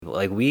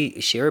like we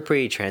share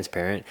pretty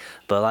transparent,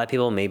 but a lot of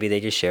people, maybe they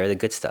just share the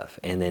good stuff,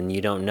 and then you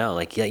don't know,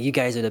 like, yeah, you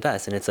guys are the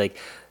best, and it's like,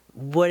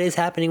 what is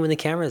happening when the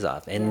camera's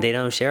off? And they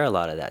don't share a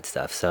lot of that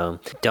stuff. So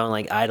don't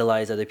like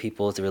idolize other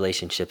people's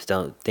relationships.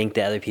 Don't think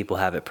that other people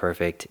have it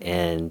perfect.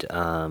 And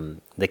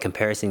the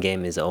comparison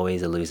game is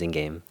always a losing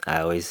game.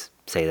 I always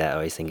say that. I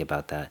always think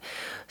about that.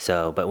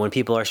 So, but when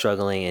people are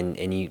struggling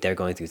and they're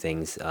going through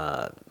things,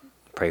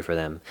 pray for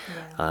them.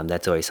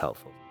 That's always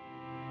helpful.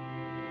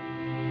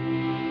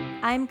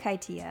 I'm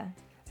Kaitia.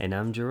 And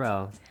I'm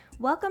Jarrell.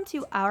 Welcome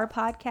to our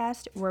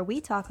podcast where we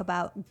talk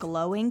about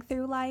glowing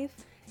through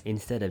life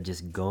instead of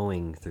just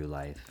going through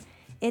life.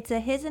 It's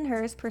a his and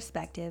hers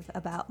perspective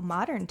about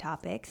modern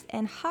topics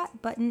and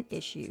hot button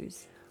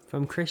issues.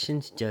 From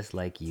Christians just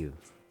like you.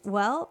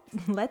 Well,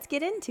 let's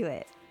get into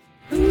it.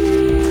 We're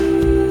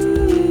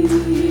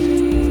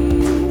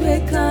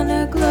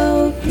gonna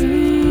glow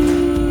through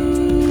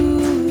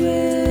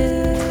it.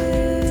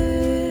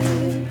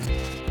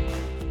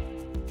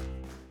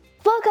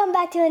 Welcome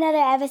back to another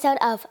episode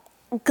of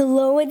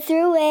Glowing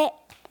Through It.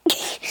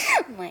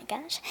 Oh my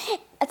gosh.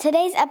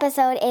 Today's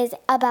episode is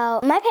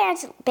about, my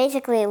parents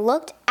basically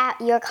looked at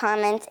your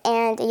comments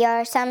and your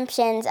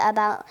assumptions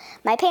about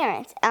my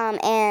parents,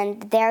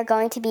 and they're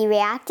going to be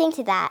reacting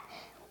to that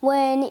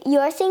when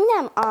you're seeing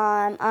them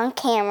on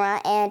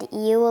camera, and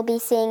you will be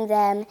seeing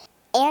them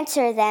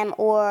answer them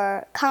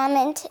or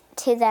comment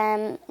to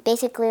them,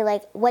 basically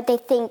like what they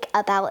think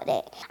about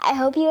it. I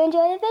hope you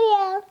enjoy the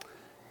video.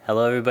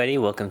 Hello everybody,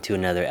 welcome to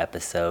another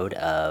episode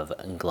of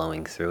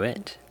Glowing Through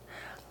It.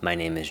 My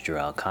name is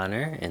Jarrell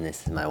Connor, and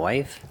this is my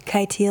wife,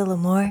 Kaitia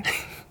Lamore.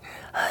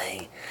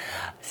 Hi.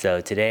 So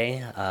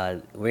today,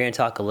 we're going to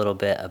talk a little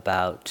bit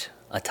about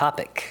a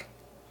topic.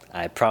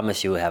 I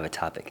promise you we'll have a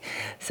topic.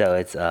 So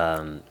it's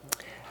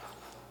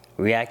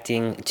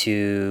reacting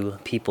to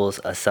people's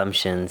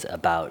assumptions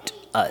about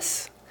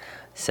us.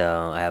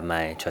 So I have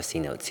my trusty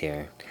notes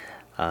here.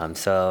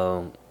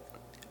 So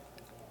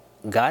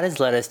God has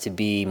led us to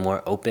be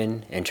more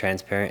open and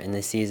transparent in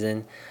this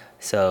season.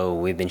 So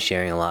we've been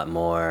sharing a lot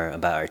more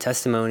about our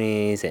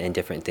testimonies and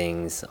different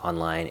things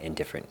online in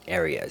different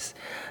areas.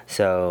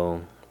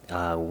 So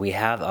we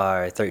have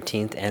our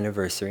 13th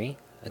anniversary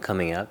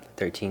coming up,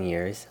 13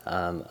 years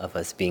of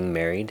us being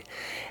married.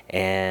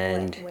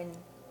 And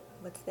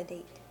what's the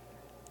date?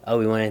 Oh,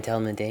 we want to tell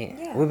them the date?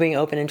 Yeah. We're being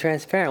open and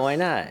transparent. Why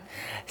not?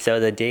 So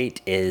the date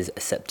is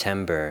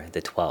September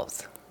the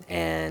 12th.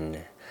 And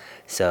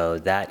so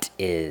that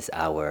is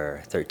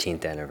our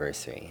 13th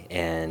anniversary.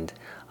 And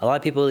a lot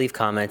of people leave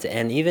comments,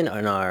 and even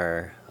on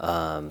our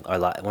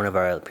one of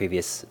our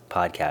previous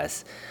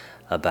podcasts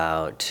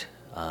about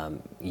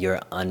your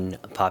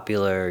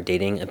unpopular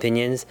dating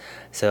opinions.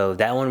 So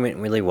that one went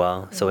really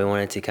well. So we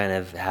wanted to kind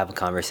of have a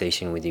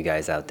conversation with you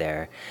guys out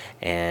there.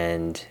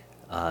 And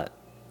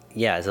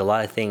there's a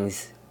lot of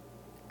things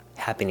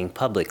happening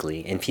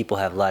publicly, and people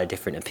have a lot of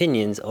different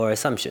opinions or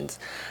assumptions.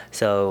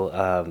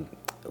 So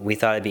we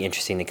thought it'd be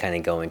interesting to kind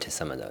of go into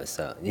some of those.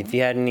 So if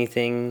you had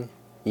anything,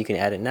 you can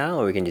add it now,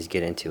 or we can just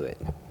get into it.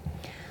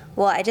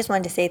 Well, I just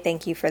wanted to say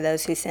thank you for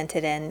those who sent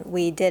it in.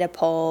 We did a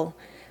poll.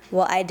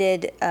 Well, I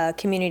did a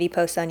community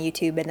post on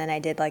YouTube, and then I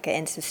did like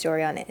an Insta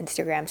story on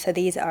Instagram. So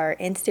these are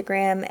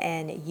Instagram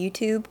and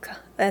YouTube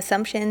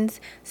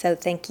assumptions. So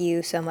thank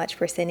you so much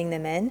for sending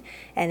them in.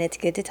 And it's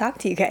good to talk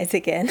to you guys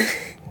again.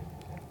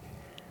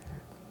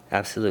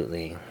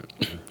 Absolutely.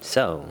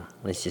 So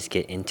let's just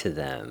get into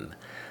them.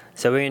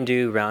 So we're going to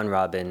do round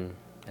robin.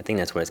 I think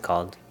that's what it's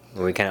called,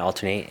 where we kind of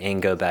alternate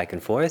and go back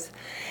and forth.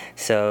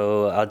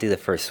 So I'll do the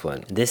first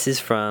one. This is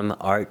from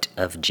Art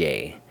of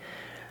J.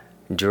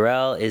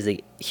 Jarrell is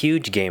a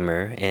huge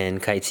gamer,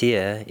 and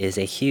Kaitia is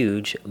a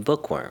huge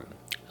bookworm.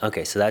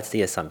 Okay, so that's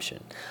the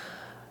assumption.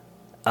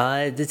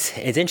 It's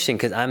interesting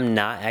because I'm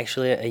not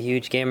actually a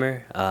huge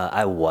gamer.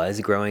 I was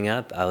growing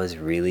up. I was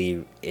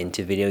really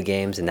into video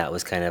games, and that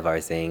was kind of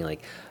our thing.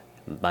 Like,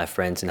 my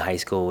friends in high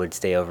school would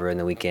stay over in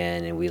the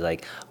weekend, and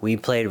we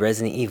played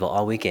Resident Evil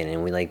all weekend,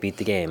 and we beat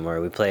the game,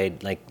 or we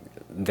played like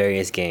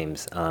various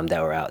games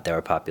that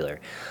were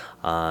popular.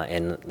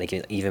 And like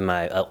even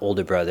my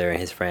older brother and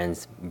his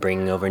friends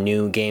bringing over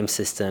new game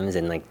systems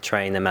and like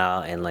trying them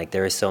out, and like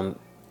there was so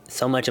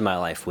much of my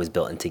life was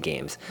built into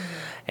games.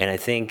 And I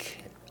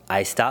think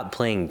I stopped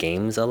playing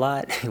games a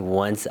lot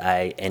once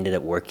I ended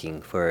up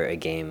working for a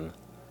game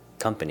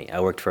company. I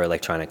worked for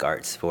Electronic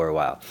Arts for a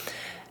while.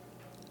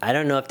 I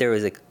don't know if there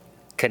was a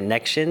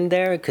connection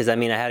there, because I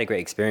mean I had a great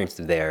experience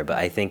there, but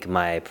I think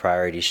my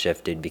priorities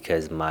shifted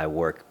because my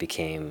work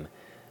became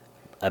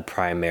a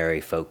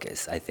primary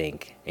focus, I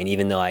think. And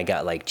even though I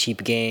got like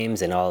cheap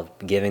games and all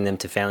giving them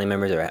to family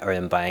members or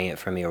them buying it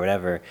from me or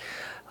whatever,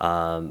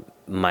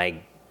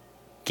 my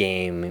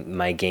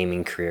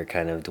gaming career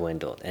kind of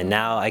dwindled. And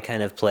now I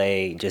kind of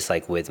play just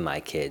like with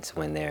my kids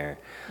when they're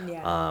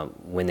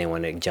when they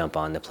want to jump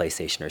on the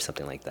PlayStation or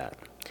something like that.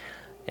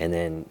 And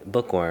then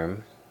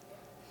bookworm,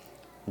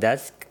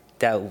 that's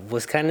that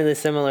was kind of the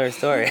similar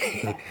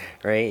story,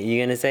 right?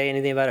 You gonna say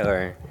anything about it,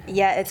 or?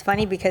 Yeah, it's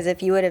funny because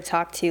if you would have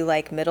talked to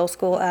like middle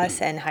school us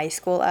and high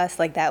school us,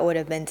 like that would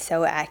have been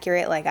so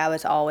accurate. Like I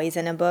was always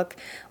in a book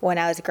when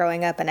I was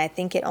growing up, and I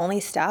think it only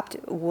stopped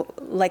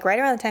like right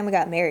around the time we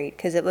got married,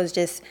 because it was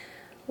just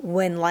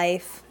when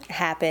life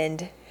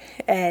happened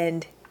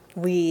and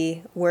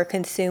we were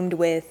consumed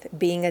with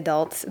being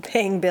adults,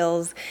 paying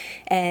bills,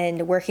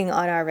 and working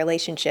on our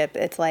relationship.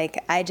 It's like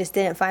I just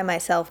didn't find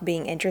myself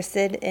being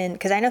interested in,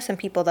 because I know some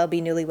people, they'll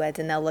be newlyweds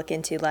and they'll look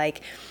into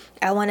like,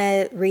 I want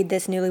to read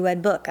this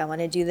newlywed book. I want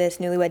to do this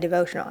newlywed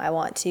devotional. I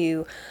want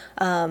to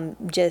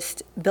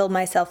just build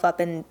myself up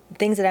in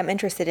things that I'm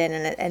interested in.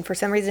 And for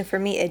some reason, for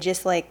me, it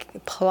just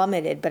like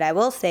plummeted. But I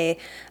will say,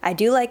 I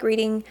do like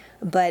reading,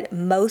 but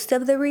most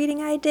of the reading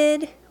I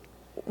did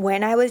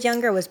when I was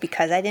younger was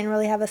because I didn't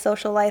really have a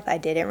social life. I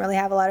didn't really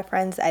have a lot of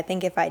friends. I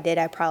think if I did,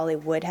 I probably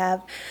would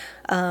have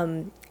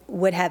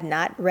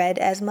not read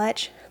as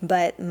much,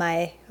 but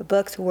my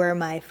books were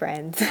my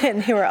friends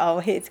and they were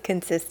always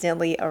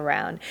consistently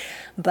around.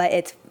 But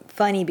it's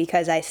funny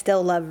because I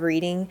still love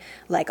reading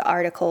like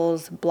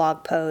articles,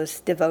 blog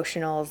posts,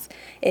 devotionals.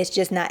 It's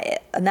just not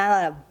a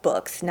lot of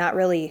books, not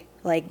really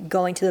like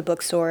going to the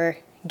bookstore,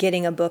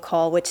 getting a book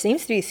haul, which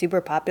seems to be super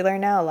popular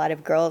now. A lot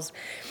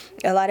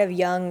of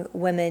young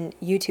women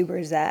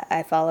YouTubers that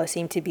I follow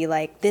seem to be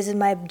like, this is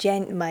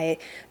my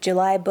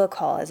July book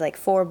haul is like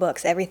 4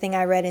 books, everything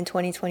I read in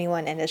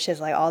 2021, and it's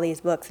just like all these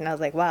books. And I was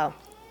like, wow.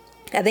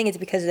 I think it's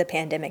because of the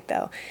pandemic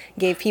though,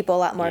 gave people a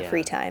lot more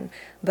free time.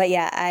 But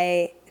yeah,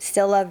 I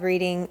still love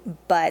reading,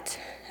 but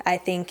I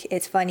think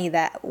it's funny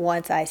that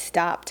once I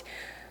stopped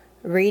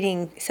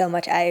reading so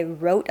much, I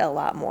wrote a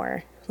lot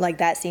more. Like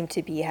that seemed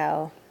to be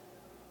how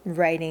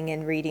writing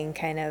and reading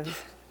kind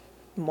of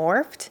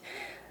morphed.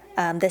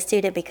 The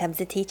student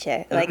becomes a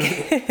teacher, like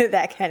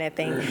that kind of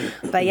thing.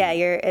 But yeah,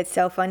 it's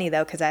so funny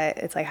though, because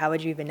it's like, how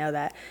would you even know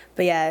that?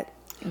 But yeah,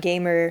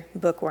 gamer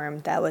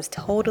bookworm, that was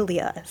totally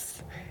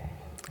us.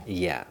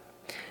 Yeah,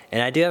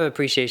 and I do have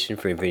appreciation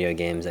for video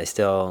games.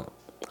 I'll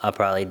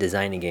probably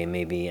design a game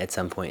maybe at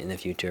some point in the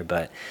future,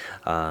 but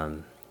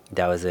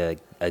that was a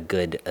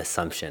good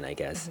assumption, I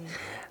guess.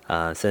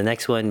 Mm-hmm. So the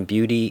next one,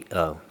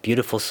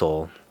 Beautiful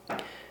Soul.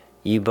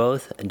 You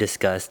both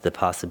discussed the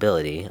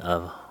possibility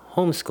of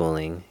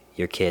homeschooling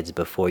your kids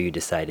before you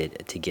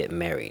decided to get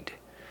married.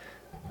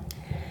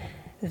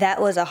 That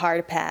was a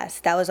hard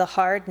pass. That was a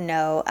hard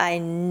no.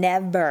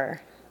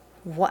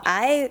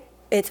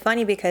 It's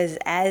funny because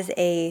as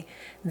a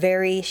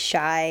very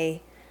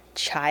shy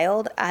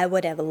child, I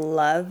would have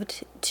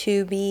loved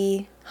to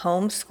be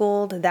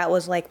homeschooled. That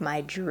was like my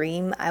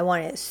dream. I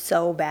wanted it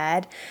so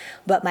bad,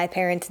 but my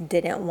parents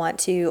didn't want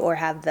to or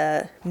have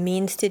the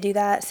means to do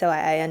that. So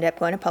I ended up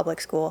going to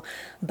public school,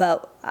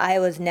 but I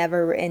was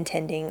never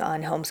intending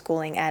on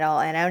homeschooling at all.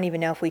 And I don't even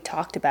know if we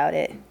talked about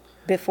it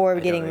before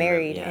getting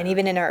married. And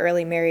even in our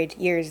early married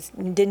years,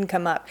 didn't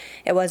come up.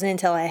 It wasn't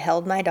until I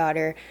held my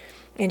daughter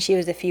and she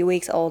was a few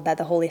weeks old that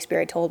the Holy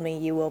Spirit told me,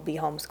 you will be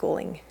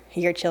homeschooling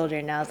your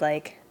children. And I was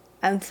like,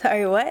 I'm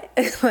sorry, what?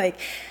 Like,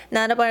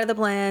 not a part of the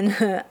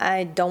plan.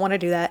 I don't want to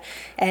do that.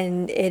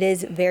 And it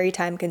is very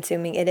time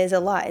consuming. It is a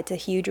lot. It's a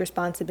huge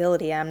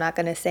responsibility. I'm not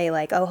going to say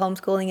like, oh,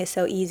 homeschooling is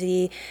so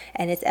easy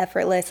and it's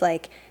effortless.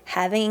 Like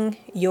having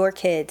your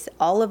kids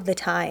all of the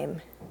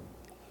time,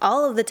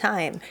 all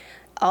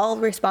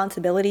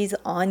responsibilities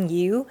on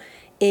you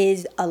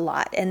is a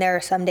lot. And there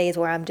are some days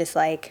where I'm just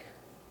like,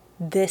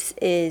 this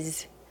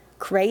is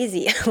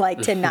crazy,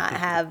 like to not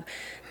have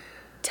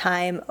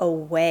time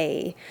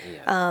away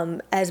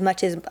as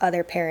much as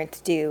other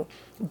parents do.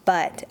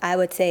 But I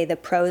would say the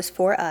pros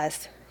for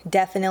us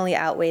definitely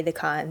outweigh the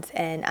cons,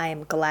 and I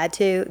am glad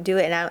to do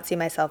it. And I don't see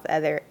myself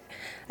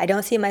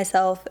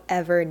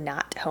ever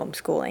not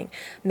homeschooling.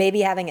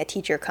 Maybe having a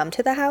teacher come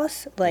to the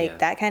house, like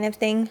that kind of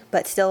thing,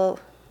 but still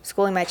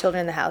schooling my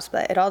children in the house.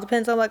 But it all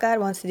depends on what God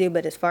wants to do.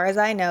 But as far as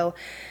I know,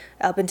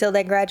 up until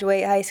they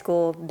graduate high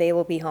school, they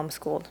will be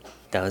homeschooled.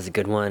 That was a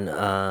good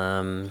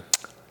one.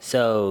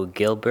 So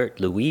Gilbert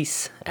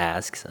Luis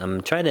asks,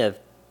 I'm trying to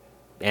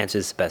answer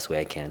this the best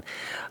way I can.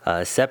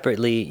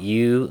 Separately,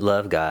 you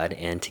love God,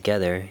 and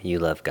together, you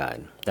love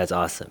God. That's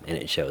awesome, and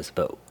it shows.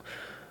 But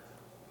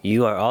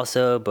you are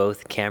also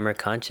both camera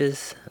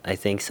conscious. I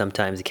think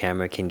sometimes the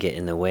camera can get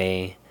in the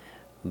way,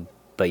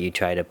 but you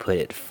try to put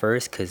it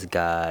first because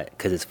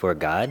it's for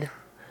God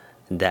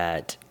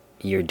that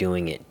you're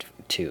doing it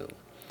too.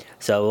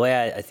 So the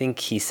way I think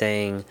he's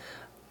saying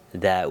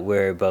that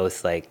we're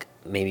both like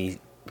maybe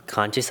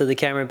conscious of the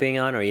camera being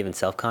on or even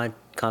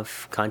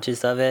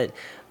self-conscious of it,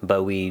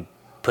 but we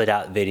put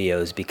out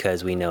videos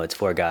because we know it's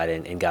for God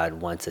and God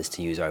wants us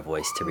to use our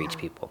voice to reach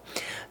people.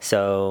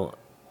 So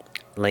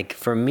like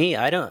for me,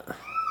 I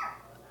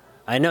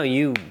know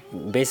you've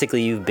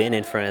been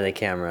in front of the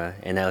camera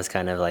and that was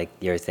kind of like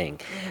your thing.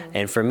 Mm-hmm.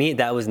 And for me,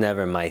 that was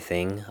never my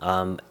thing.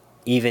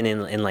 Even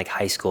in like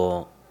high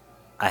school,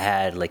 I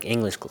had like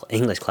English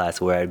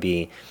class where I'd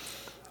be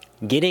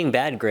getting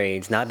bad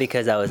grades, not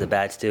because I was a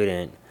bad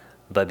student,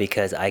 but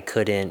because I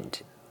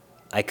couldn't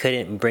I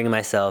couldn't bring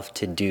myself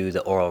to do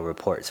the oral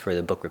reports for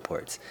the book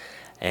reports,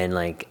 and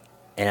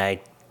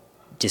I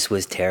just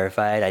was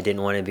terrified. I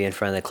didn't want to be in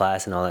front of the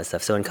class and all that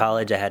stuff. So in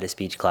college, I had a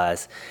speech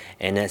class,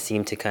 and that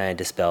seemed to kind of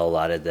dispel a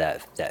lot of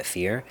that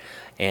fear.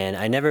 And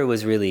I never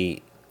was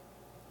really,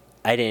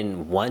 I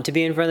didn't want to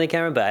be in front of the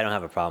camera, but I don't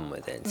have a problem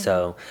with it.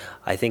 So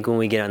I think when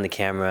we get on the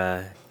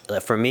camera,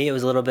 for me, it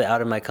was a little bit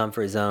out of my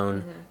comfort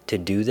zone to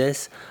do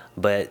this.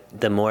 But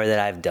the more that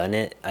I've done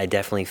it, I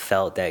definitely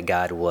felt that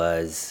God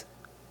was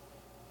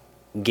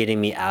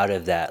getting me out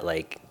of that,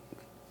 like,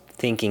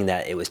 thinking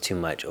that it was too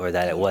much or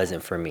that it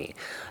wasn't for me,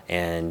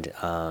 and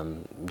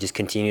just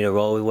continue to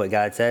roll with what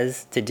God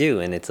says to do.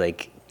 And it's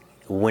like,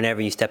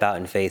 whenever you step out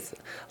in faith,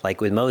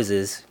 like with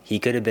Moses, he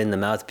could have been the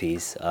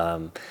mouthpiece,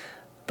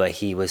 but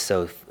he was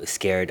so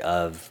scared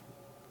of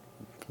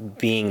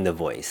being the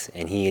voice,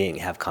 and he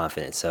didn't have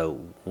confidence. So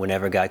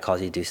whenever God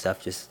calls you to do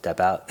stuff, just step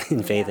out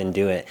in faith and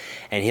do it,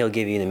 and he'll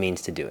give you the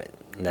means to do it.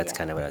 And that's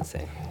kind of what I'd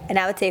say. And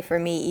I would say for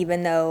me,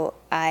 even though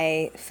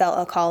I felt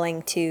a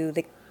calling to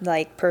the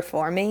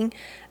performing,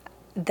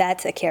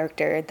 that's a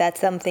character.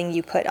 That's something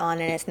you put on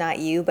and it's not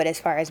you. But as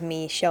far as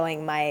me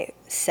showing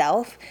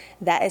myself,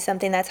 that is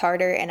something that's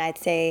harder. And I'd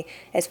say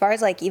as far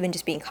as like even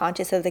just being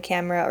conscious of the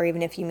camera, or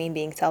even if you mean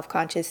being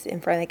self-conscious in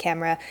front of the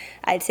camera,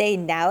 I'd say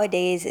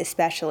nowadays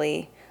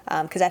especially,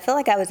 because I feel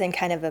like I was in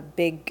kind of a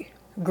big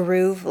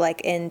groove like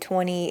in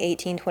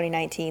 2018,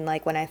 2019,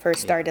 like when I first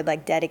started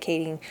like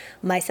dedicating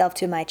myself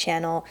to my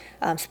channel,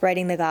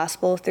 spreading the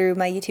gospel through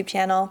my YouTube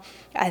channel.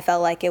 I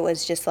felt like it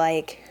was just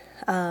like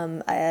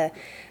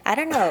I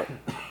don't know,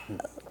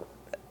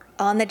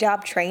 on the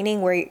job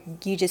training where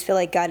you just feel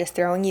like God is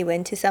throwing you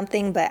into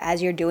something, but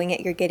as you're doing it,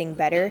 you're getting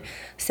better.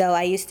 So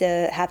I used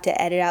to have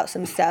to edit out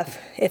some stuff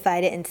if I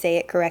didn't say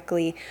it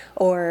correctly,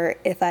 or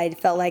if I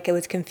felt like it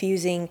was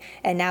confusing.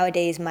 And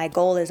nowadays my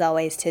goal is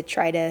always to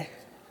try to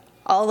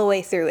all the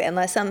way through,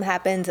 unless something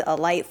happens, a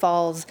light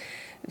falls,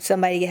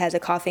 somebody has a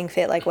coughing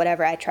fit, like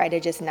whatever, I try to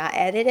just not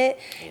edit it.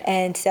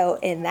 And so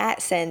in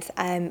that sense,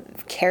 I'm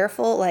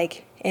careful.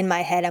 Like in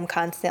my head, I'm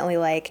constantly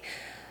like,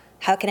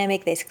 how can I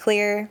make this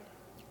clear?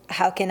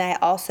 How can I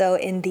also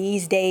in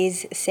these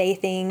days say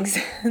things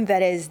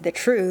that is the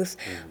truth,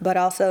 but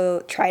also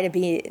try to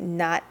be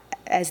not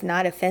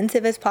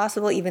offensive as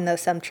possible, even though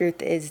some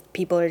truth is,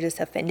 people are just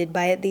offended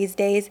by it these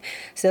days.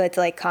 So it's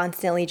like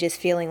constantly just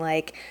feeling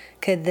like,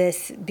 could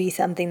this be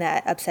something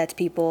that upsets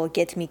people,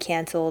 gets me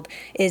canceled?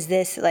 Is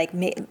this like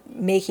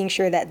making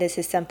sure that this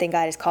is something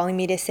God is calling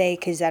me to say,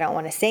 because I don't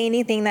want to say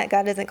anything that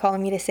God isn't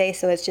calling me to say.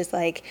 So it's just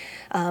like,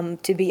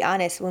 to be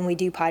honest, when we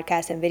do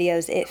podcasts and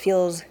videos, it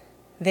feels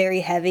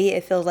very heavy.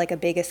 It feels like a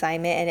big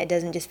assignment, and it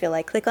doesn't just feel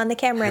like click on the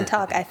camera and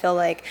talk. I feel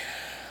like,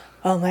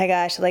 oh my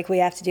gosh, like we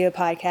have to do a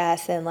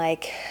podcast, and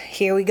like,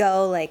 here we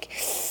go, like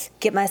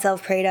get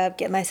myself prayed up,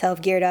 get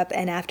myself geared up.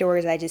 And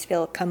afterwards, I just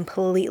feel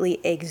completely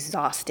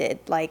exhausted.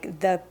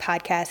 Like the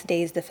podcast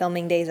days, the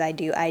filming days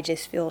I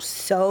just feel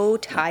so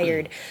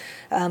tired,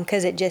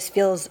 because it just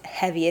feels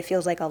heavy. It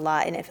feels like a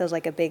lot, and it feels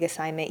like a big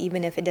assignment,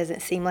 even if it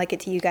doesn't seem like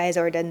it to you guys,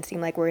 or it doesn't seem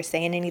like we're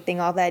saying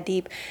anything all that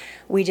deep.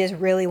 We just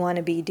really want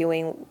to be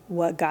doing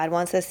what God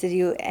wants us to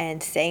do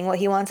and saying what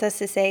he wants us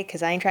to say,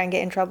 because I ain't trying to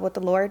get in trouble with the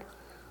Lord.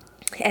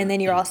 And then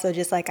you're also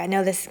just like, I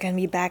know this is going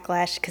to be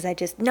backlash, because I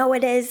just know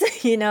it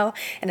is, you know,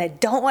 and I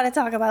don't want to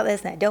talk about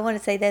this, and I don't want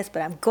to say this,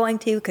 but I'm going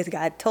to, because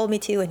God told me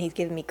to, and he's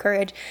given me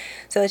courage.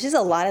 So it's just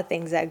a lot of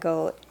things that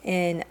go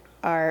in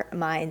our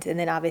minds. And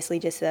then obviously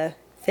just a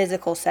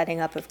physical setting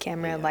up of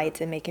camera and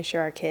lights, and making sure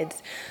our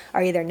kids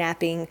are either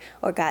napping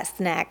or got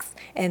snacks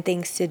and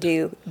things to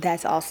do.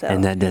 That's also.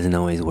 And that doesn't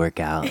always work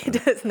out.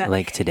 It does not.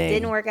 Like today.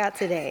 Didn't work out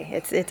today.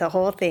 It's a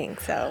whole thing.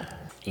 So.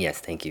 Yes,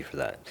 thank you for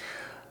that.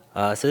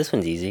 So this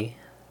one's easy.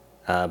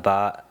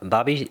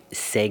 Bobby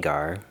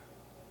Sagar,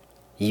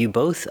 you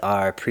both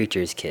are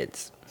preachers'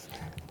 kids.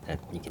 That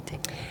you can take.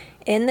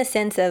 In the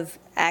sense of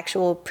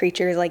actual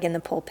preachers, like in the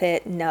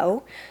pulpit,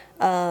 no.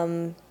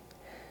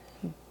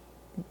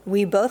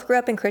 We both grew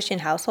up in Christian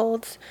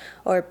households,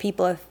 or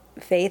people of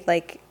faith.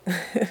 Like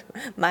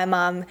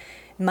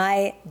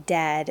my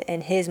dad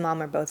and his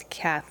mom are both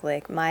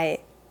Catholic. My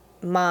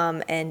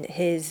mom and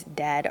his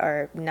dad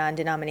are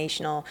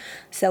non-denominational,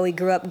 so we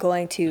grew up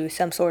going to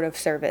some sort of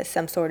service,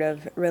 some sort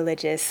of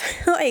religious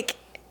like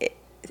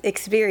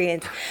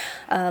experience,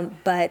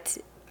 but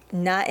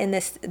not in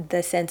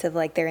the sense of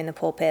like they're in the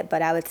pulpit.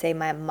 But I would say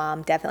my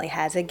mom definitely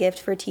has a gift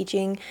for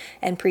teaching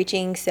and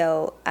preaching,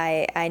 so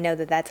I know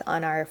that that's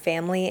on our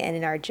family and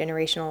in our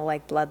generational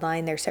like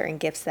bloodline. There's certain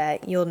gifts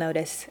that you'll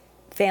notice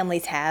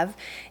families have,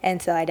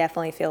 and so I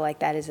definitely feel like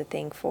that is a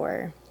thing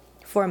for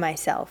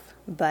myself.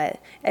 But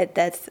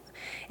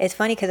it's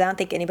funny, because I don't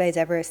think anybody's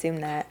ever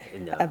assumed that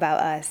about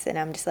us, and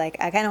I'm just like,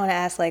 I kind of want to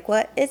ask, like,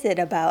 what is it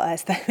about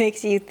us that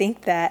makes you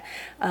think that?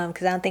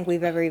 Because I don't think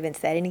we've ever even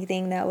said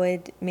anything that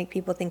would make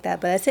people think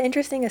that. But it's an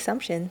interesting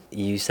assumption.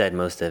 You said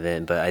most of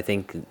it, but I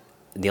think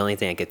the only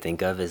thing I could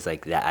think of is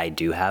like that I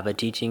do have a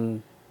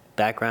teaching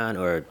background,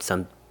 or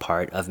some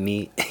part of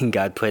me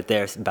God put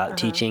there about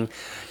teaching,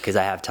 because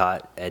I have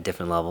taught at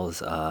different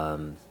levels.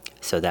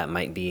 So that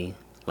might be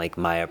like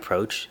my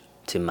approach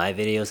to my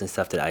videos and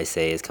stuff that I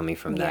say is coming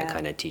from that Yeah.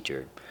 kind of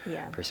teacher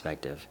Yeah.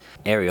 perspective.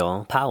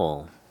 Ariel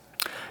Powell,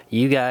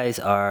 you guys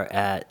are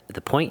at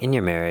the point in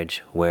your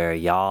marriage where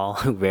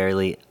y'all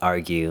rarely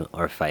argue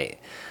or fight.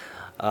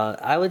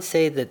 I'd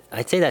say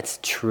that's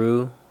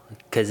true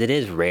because it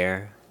is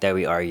rare that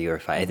we argue or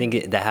fight. I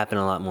think that happened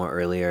a lot more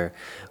earlier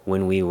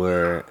when we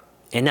were,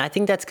 and I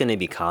think that's going to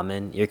be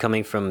common. You're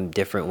coming from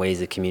different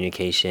ways of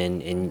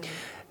communication, and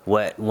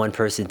what one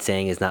person's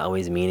saying is not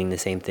always meaning the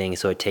same thing.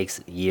 So it takes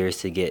years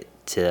to get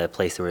to a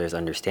place where there's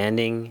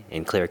understanding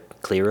and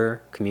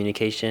clearer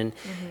communication,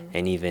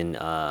 and even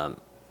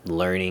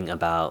learning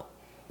about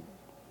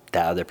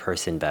that other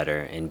person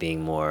better and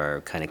being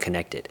more kind of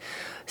connected.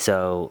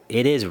 So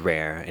it is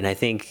rare, and I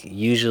think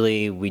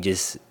usually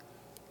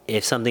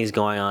if something's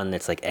going on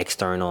that's like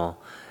external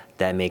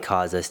that may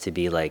cause us to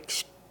be like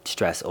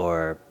stressed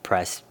or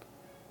pressed,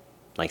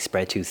 like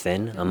spread too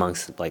thin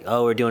amongst like,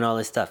 oh, we're doing all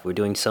this stuff, we're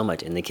doing so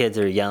much, and the kids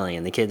are yelling,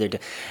 and the kids are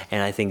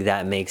and I think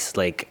that makes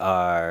like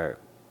our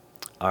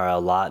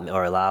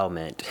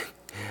allowment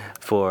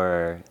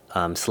for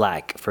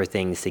slack for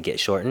things to get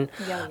shortened.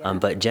 Yeah.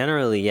 But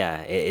generally,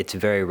 yeah, it's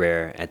very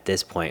rare at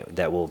this point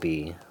that we'll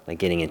be like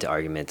getting into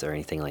arguments or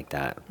anything like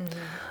that.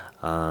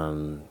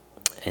 And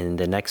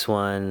the next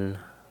one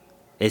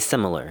is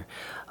similar.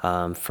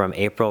 From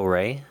April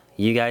Ray,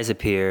 you guys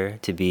appear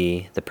to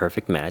be the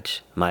perfect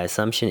match. My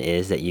assumption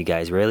is that you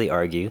guys rarely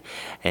argue,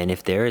 and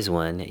if there is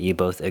one, you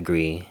both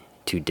agree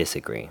to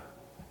disagree.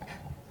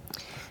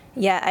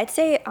 Yeah, I'd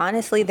say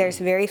honestly, there's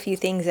very few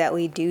things that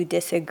we do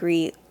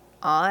disagree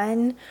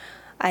on.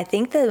 I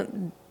think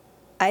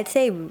I'd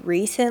say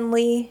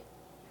recently,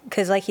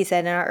 because like you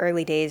said, in our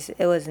early days,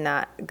 it was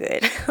not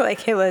good.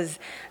 Like it was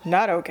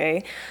not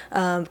okay.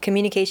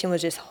 Communication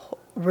was just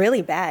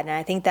really bad. And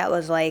I think that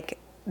was like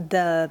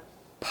the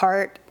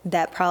part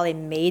that probably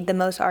made the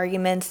most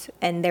arguments,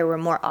 and there were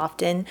more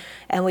often.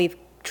 And we've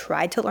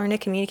tried to learn to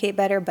communicate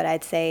better, but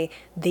I'd say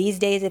these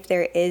days, if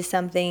there is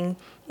something,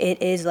 it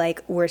is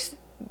like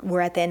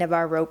we're at the end of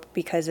our rope,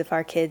 because if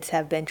our kids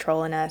have been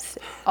trolling us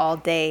all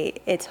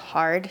day, it's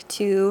hard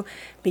to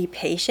be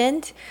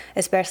patient,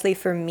 especially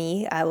for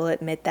me. I will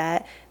admit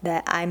that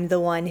I'm the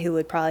one who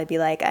would probably be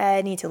like,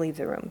 I need to leave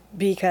the room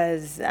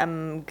because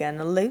I'm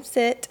gonna lose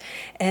it.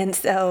 And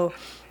so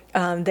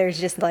there's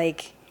just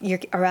like, you're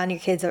around your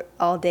kids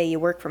all day, you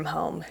work from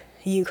home,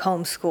 you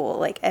homeschool,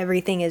 like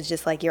everything is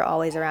just like you're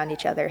always around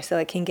each other, so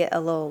it can get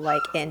a little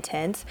like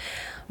intense.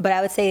 But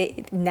I would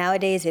say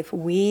nowadays, if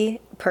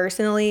we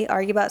personally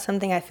argue about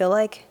something, I feel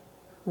like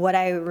what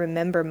I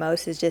remember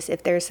most is just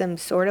if there's some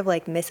sort of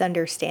like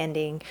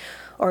misunderstanding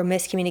or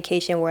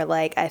miscommunication where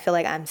like I feel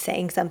like I'm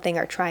saying something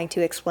or trying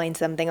to explain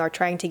something or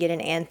trying to get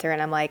an answer,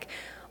 and I'm like,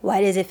 why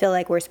does it feel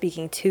like we're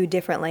speaking two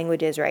different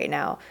languages right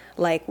now?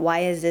 Like, why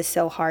is this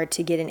so hard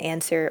to get an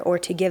answer or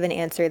to give an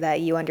answer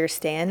that you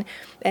understand?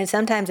 And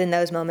sometimes in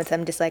those moments,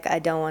 I'm just like, I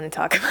don't want to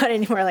talk about it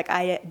anymore. Like,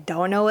 I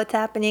don't know what's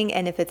happening.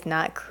 And if it's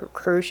not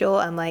crucial,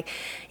 I'm like,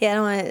 yeah,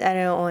 I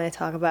don't want to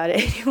talk about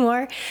it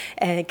anymore.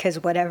 And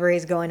because whatever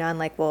is going on,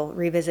 like, we'll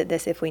revisit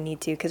this if we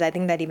need to. Because I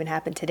think that even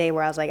happened today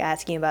where I was like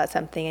asking about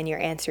something and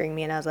you're answering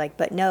me. And I was like,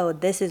 but no,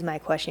 this is my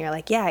question. You're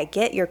like, yeah, I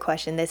get your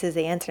question. This is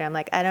the answer. I'm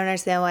like, I don't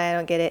understand why I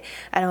don't get it.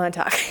 I don't want to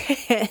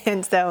talk.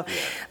 And so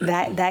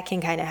that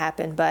can kind of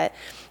happen, but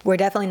we're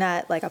definitely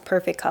not like a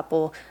perfect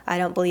couple. I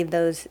don't believe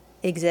those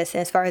exist.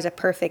 And as far as a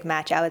perfect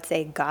match, I would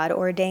say God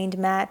ordained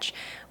match,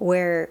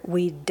 where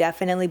we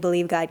definitely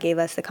believe God gave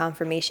us the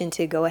confirmation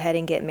to go ahead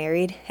and get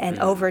married. And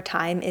over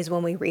time is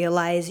when we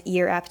realize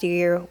year after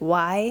year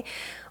why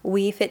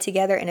we fit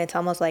together. And it's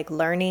almost like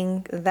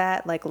learning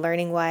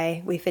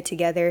why we fit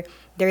together.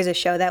 There's a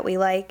show that we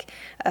like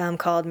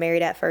called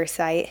Married at First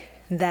Sight,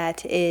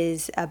 that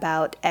is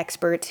about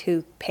experts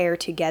who pair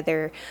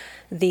together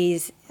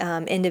these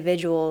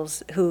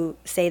individuals who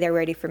say they're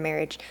ready for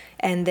marriage,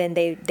 and then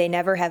they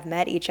never have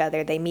met each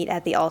other. They meet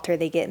at the altar,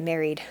 they get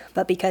married,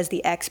 but because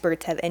the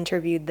experts have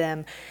interviewed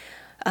them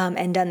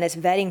and done this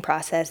vetting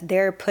process,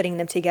 they're putting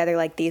them together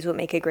like these would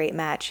make a great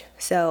match.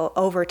 So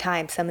over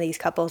time, some of these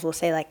couples will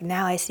say like,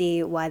 now I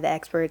see why the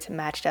experts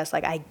matched us.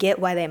 Like, I get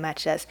why they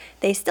matched us.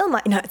 They still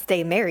might not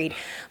stay married,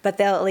 but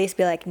they'll at least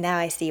be like, now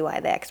I see why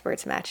the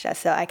experts matched us.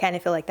 So I kind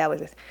of feel like that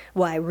was,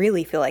 I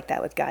really feel like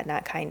that with God,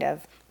 not kind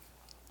of,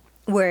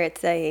 where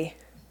it's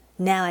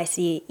now I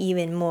see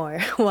even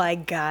more why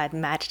God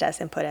matched us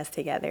and put us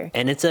together.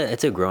 And it's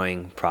a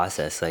growing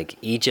process. Like,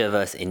 each of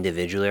us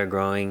individually are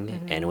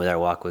growing, and with our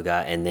walk with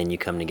God, and then you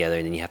come together,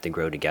 and then you have to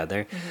grow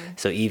together.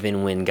 So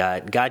even when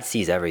God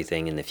sees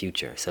everything in the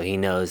future, so He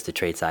knows the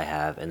traits I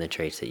have and the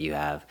traits that you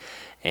have,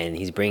 and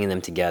He's bringing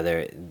them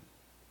together,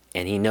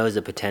 and He knows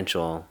the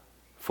potential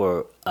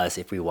for us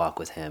if we walk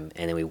with Him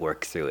and then we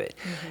work through it.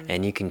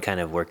 And you can kind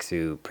of work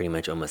through pretty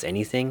much almost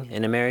anything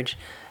in a marriage,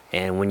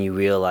 and when you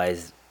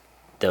realize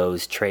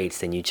those traits,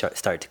 then you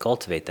start to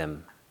cultivate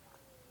them.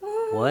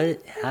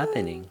 What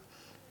happening?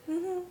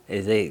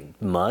 Is a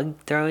mug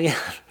throwing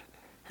out?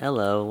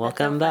 Hello,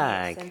 welcome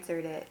back. I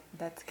censored it.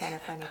 That's kind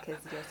of funny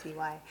because you'll see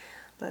why.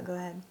 But go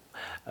ahead.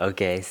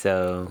 Okay,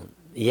 so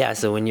Yeah,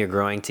 so when you're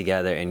growing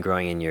together and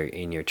growing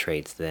in your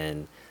traits,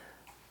 then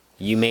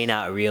you may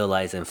not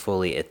realize them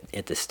fully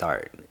at the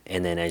start.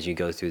 And then as you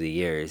go through the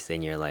years,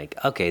 then you're like,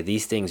 okay,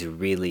 these things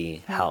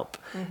really help.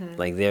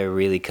 Like they're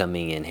really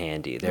coming in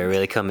handy. They're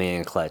really coming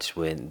in clutch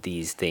when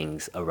these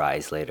things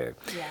arise later,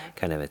 Yeah.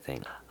 kind of a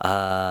thing.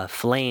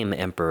 Flame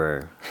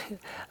Emperor.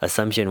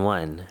 Assumption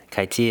 1.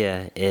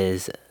 Kaitia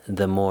is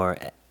the more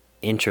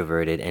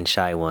introverted and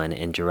shy one,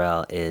 and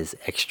Jarrell is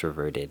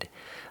extroverted.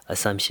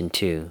 Assumption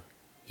 2.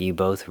 You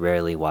both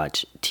rarely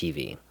watch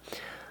TV.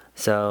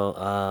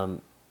 So,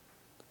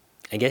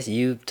 I guess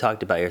you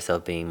talked about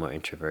yourself being more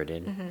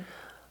introverted.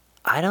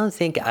 I don't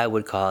think I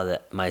would call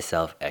that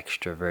myself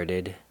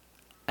extroverted.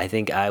 I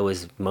think I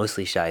was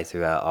mostly shy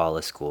throughout all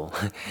of school.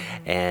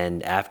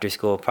 And after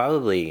school,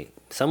 probably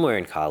somewhere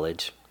in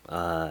college,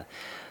 I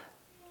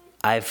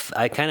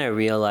kind of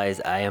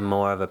realized I am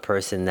more of a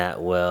person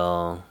that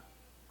will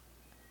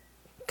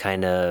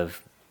kind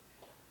of,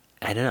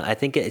 I don't know, I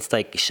think it's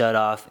like turn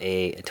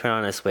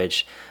on a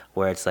switch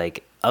where it's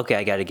like, okay,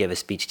 I got to give a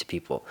speech to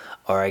people,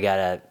 or I got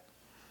to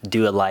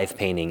do a live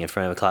painting in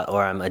front of a class,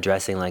 or I'm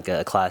addressing like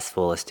a class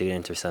full of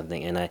students or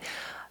something. And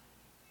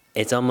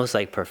it's almost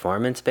like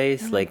performance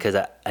based, like, because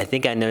I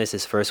think I noticed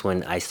this first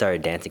when I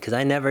started dancing, because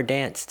I never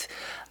danced.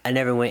 I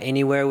never went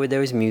anywhere where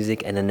there was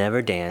music, and I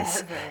never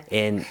danced.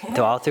 And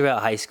all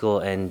throughout high school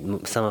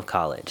and some of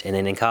college. And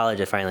then in college,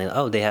 I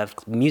finally, they have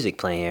music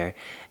playing here,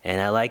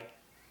 and I like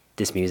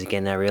this music,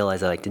 and I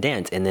realized I like to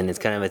dance. And then it's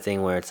kind of a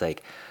thing where it's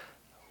like,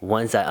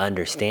 once I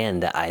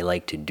understand that I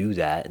like to do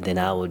that, then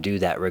I will do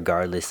that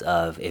regardless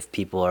of if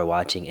people are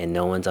watching and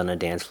no one's on a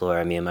dance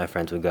floor. Me and my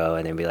friends would go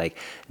and they'd be like,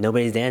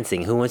 nobody's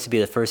dancing. Who wants to be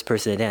the first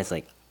person to dance?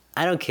 Like,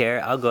 I don't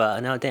care. I'll go out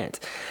and I'll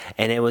dance.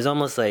 And it was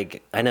almost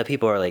like, I know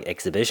people are like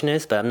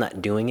exhibitionists, but I'm not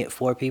doing it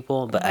for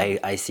people. But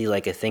I see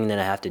like a thing that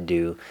I have to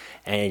do,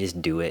 and I just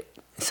do it.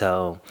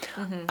 So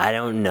I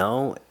don't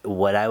know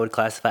what I would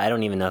classify. I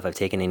don't even know if I've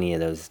taken any of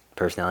those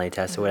personality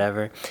tests or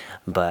whatever.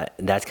 But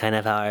that's kind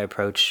of how I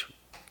approach.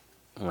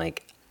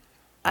 Like,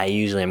 I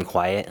usually am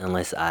quiet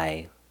unless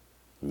I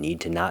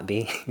need to not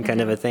be,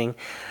 kind of a thing.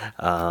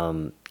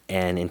 And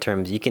in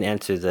terms, you can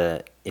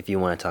answer if you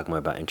want to talk more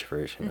about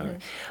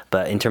introversion.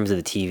 But in terms of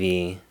the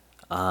TV,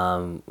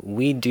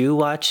 we do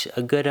watch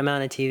a good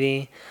amount of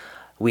TV.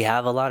 We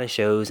have a lot of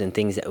shows and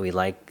things that we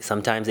like.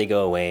 Sometimes they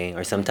go away,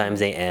 or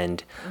sometimes they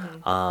end.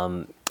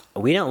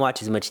 We don't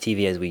watch as much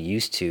TV as we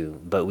used to,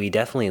 but we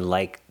definitely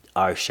like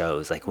our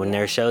shows. Like when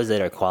there are shows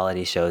that are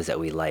quality shows that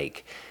we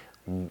like,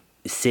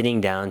 sitting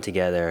down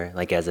together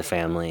like as a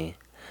family,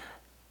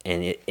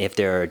 and if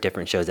there are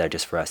different shows that are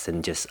just for us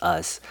than just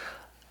us,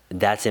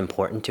 that's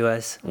important to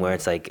us, where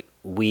it's like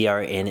we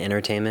are in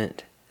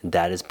entertainment,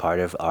 that is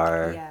part of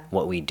our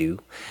what we do,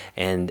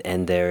 and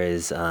there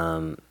is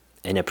an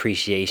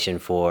appreciation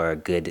for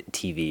good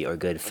TV or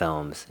good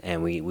films,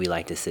 and we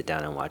like to sit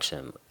down and watch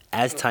them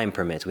as time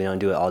permits. We don't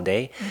do it all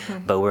day,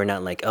 but we're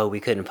not like, we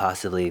couldn't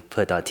possibly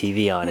put our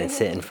TV on and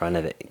sit in front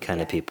of it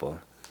kind of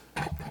people.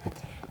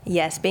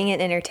 Yes, being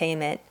in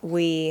entertainment,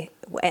 we,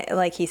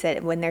 like he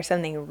said, when there's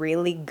something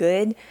really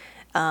good,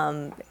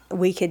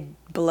 we could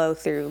blow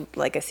through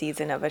like a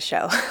season of a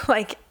show.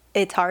 Like,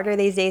 it's harder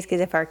these days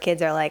because if our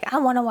kids are like, I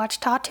want to watch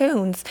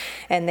cartoons,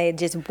 and they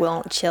just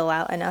won't chill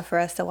out enough for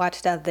us to watch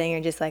stuff, then you're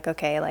just like,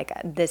 okay, like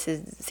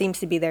seems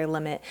to be their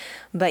limit.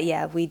 But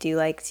yeah, we do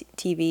like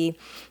TV.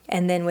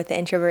 And then with the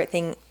introvert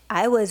thing,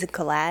 I was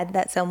glad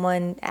that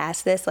someone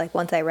asked this. Like,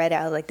 once I read it,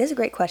 I was like, this is a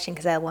great question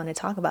because I want to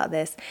talk about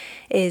this,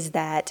 is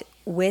that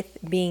with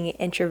being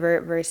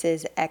introvert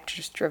versus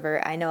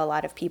extrovert, I know a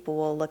lot of people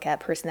will look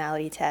at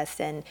personality tests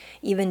and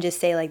even just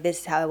say like, this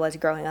is how I was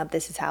growing up,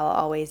 this is how I'll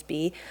always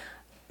be.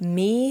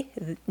 Me,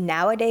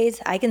 nowadays,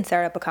 I can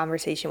start up a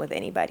conversation with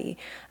anybody.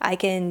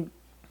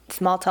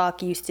 Small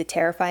talk used to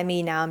terrify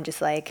me. Now I'm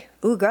just like,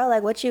 ooh, girl,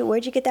 like, where'd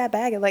you get that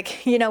bag? And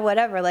like,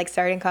 whatever, like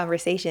starting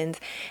conversations.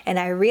 And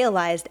I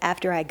realized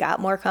after I got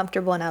more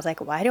comfortable, and I was like,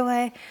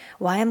 why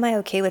am I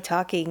okay with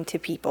talking to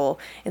people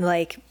and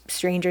like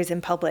strangers in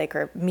public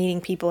or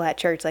meeting people at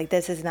church? Like,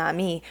 this is not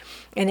me.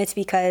 And it's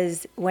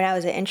because when I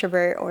was an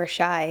introvert or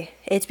shy,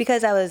 it's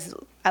because I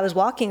was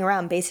walking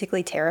around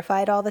basically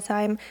terrified all the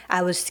time.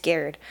 I was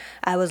scared.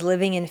 I was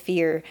living in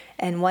fear.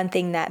 And one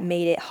thing that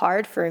made it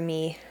hard for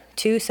me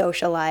to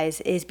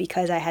socialize is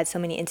because I had so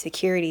many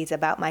insecurities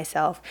about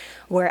myself,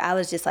 where I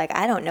was just like,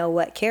 I don't know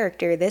what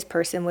character this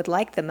person would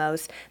like the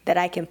most that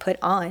I can put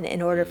on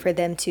in order for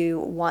them to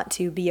want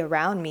to be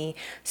around me.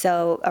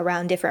 So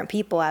around different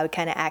people, I would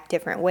kind of act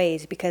different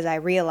ways because I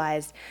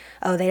realized,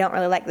 they don't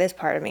really like this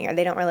part of me, or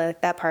they don't really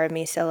like that part of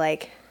me. So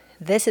like,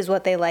 this is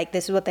what they like,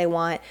 this is what they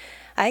want.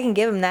 I can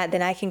give them that,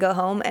 then I can go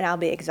home and I'll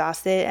be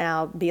exhausted and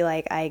I'll be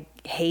like, I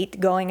hate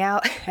going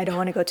out. I don't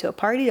want to go to a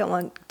party, don't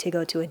want to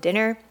go to a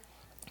dinner.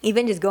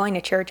 Even just going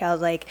to church, I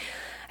was like,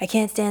 I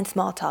can't stand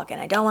small talk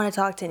and I don't want to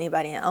talk to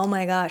anybody. And oh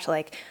my gosh,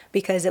 like,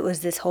 because it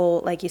was this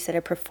whole, like you said,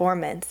 a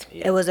performance.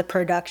 Yeah. It was a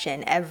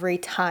production every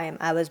time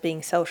I was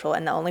being social.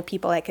 And the only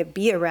people I could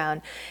be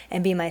around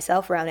and be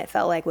myself around, it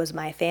felt like, was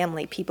my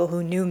family, people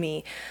who knew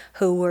me,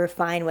 who were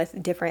fine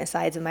with different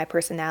sides of my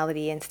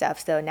personality and stuff.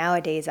 So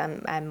nowadays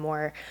I'm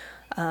more,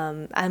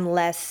 I'm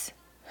less,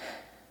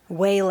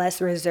 way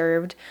less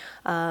reserved,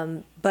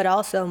 but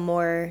also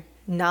more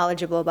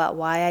knowledgeable about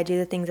why I do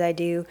the things I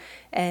do,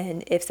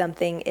 and if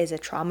something is a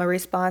trauma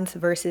response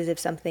versus if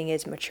something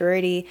is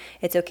maturity.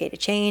 It's okay to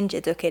change,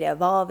 it's okay to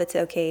evolve, it's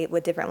okay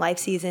with different life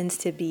seasons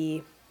to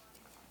be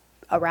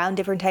around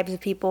different types of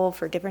people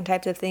for different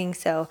types of things.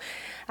 So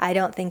I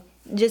don't think,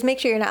 just make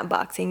sure you're not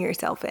boxing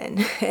yourself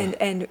in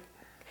and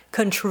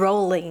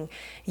controlling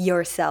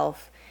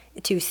yourself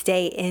to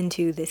stay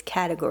into this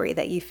category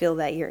that you feel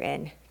that you're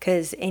in.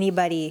 Because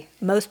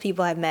most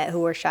people I've met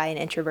who were shy and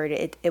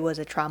introverted, it was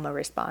a trauma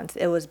response.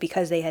 It was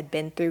because they had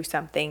been through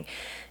something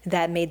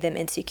that made them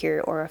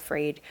insecure or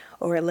afraid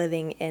or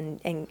living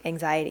in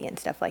anxiety and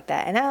stuff like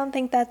that. And I don't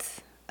think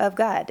that's of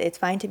God. It's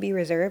fine to be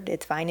reserved.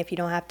 It's fine if you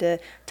don't have to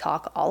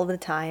talk all of the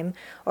time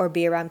or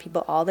be around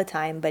people all the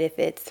time. But if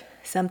it's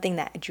something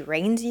that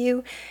drains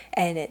you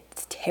and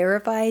it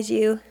terrifies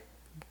you,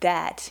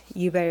 that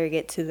you better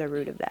get to the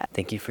root of that.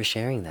 Thank you for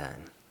sharing that.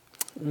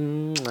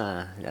 I'm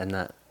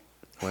not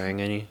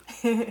wearing any.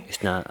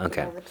 It's not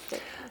okay.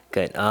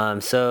 Good.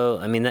 So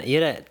I mean, you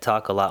had to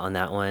talk a lot on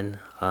that one.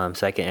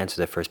 So I can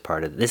answer the first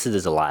part of this.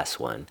 Is the last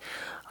one.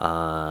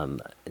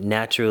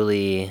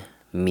 Naturally,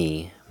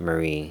 me,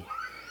 Marie.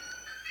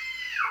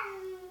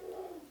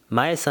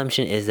 My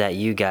assumption is that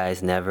you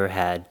guys never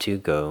had to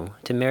go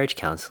to marriage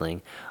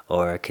counseling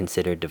or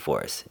consider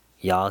divorce.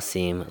 Y'all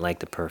seem like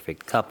the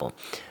perfect couple.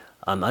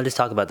 I'll just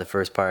talk about the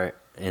first part,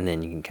 and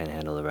then you can kind of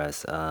handle the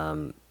rest.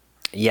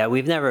 Yeah,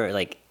 we've never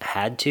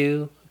had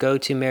to go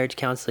to marriage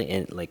counseling,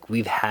 and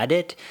we've had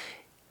it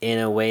in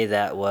a way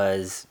that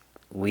was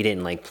we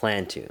didn't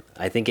plan to.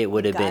 I think it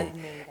would have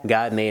been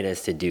God made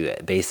us to do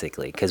it,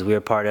 basically, because we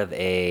were part of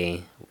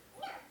a.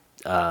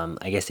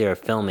 I guess they were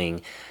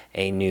filming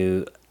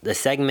the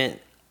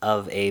segment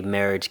of a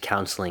marriage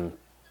counseling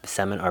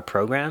seminar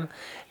program,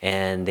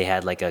 and they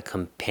had a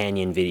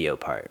companion video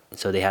part.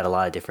 So they had a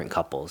lot of different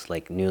couples,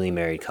 newly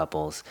married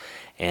couples,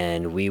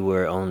 and we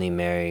were only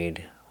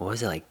married, what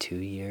was it, 2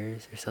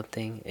 years or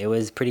something? It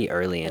was pretty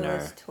early in our...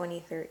 It was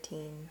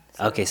 2013.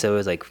 Okay, so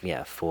it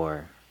was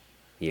 4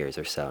 years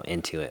or so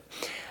into it.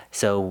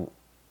 So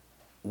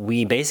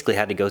we basically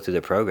had to go through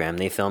the program.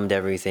 They filmed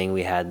everything.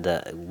 We had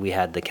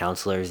the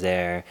counselors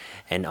there,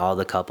 and all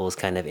the couples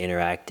kind of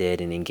interacted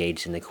and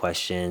engaged in the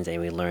questions,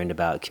 and we learned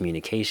about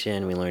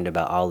communication. We learned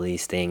about all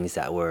these things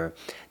that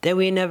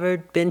we had never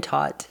been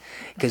taught,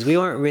 because we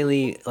weren't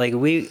really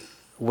we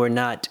were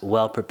not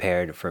well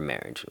prepared for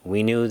marriage.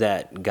 We knew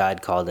that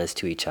God called us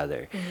to each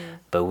other,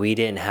 but we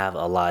didn't have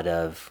a lot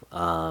of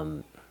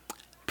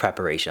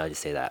preparation. I'll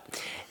just say that.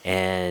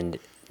 And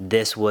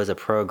this was a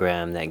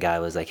program that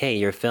God was like, hey,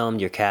 you're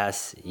filmed, you're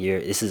cast,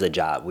 this is a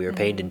job. We were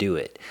paid to do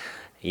it.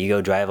 You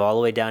go drive all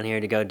the way down here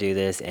to go do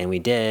this, and we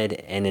did.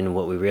 And then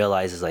what we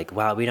realized is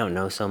wow, we don't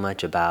know so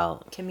much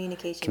about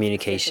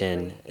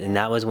communication. And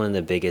that was one of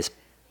the biggest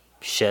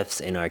shifts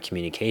in our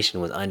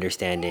communication, was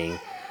understanding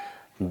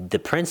the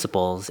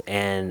principles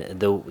and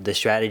the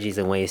strategies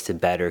and ways to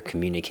better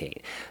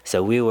communicate.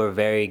 So we were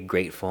very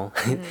grateful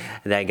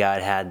that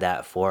God had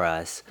that for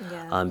us,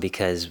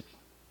 because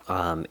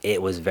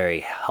it was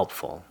very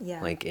helpful,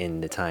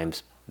 in the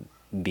times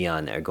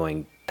beyond there,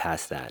 going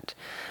past that.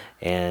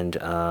 And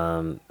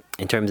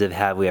in terms of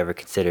have we ever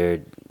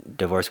considered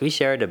divorce, we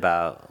shared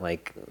about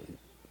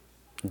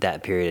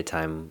that period of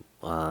time.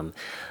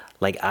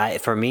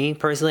 For me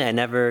personally, I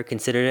never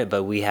considered it,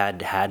 but we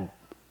had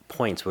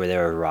points where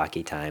there were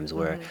rocky times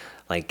where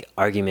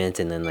arguments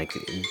and then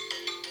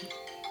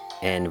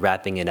and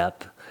wrapping it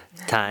up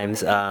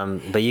times,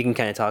 but you can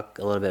kind of talk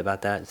a little bit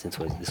about that since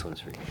this one's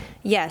for you.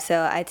 Yeah,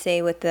 so I'd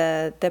say with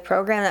the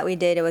program that we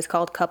did, it was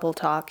called Couple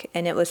Talk,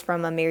 and it was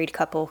from a married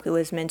couple who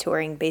was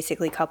mentoring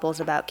basically couples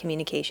about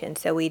communication.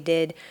 So we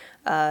did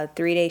a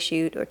 3-day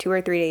shoot, or 2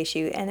 or 3 day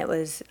shoot, and it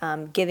was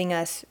giving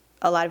us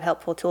a lot of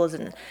helpful tools.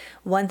 And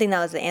one thing that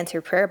was the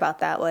answered prayer about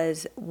that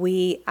was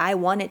I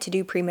wanted to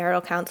do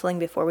premarital counseling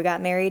before we got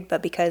married,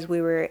 but because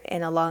we were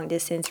in a long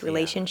distance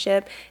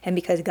relationship and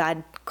because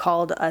God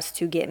called us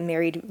to get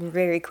married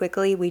very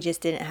quickly, we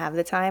just didn't have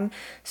the time.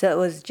 So it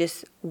was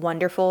just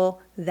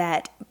wonderful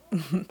that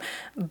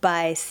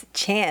by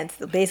chance,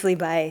 basically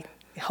by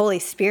Holy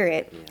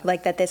Spirit,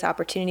 that this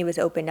opportunity was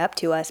opened up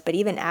to us. But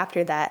even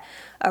after that,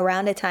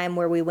 around a time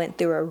where we went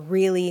through a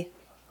really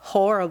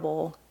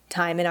horrible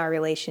time in our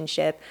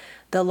relationship,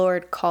 the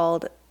Lord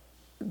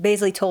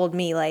basically told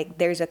me,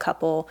 there's a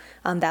couple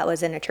that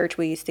was in a church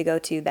we used to go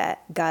to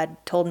that God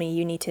told me,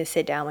 you need to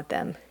sit down with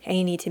them and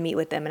you need to meet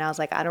with them. And I was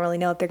like, I don't really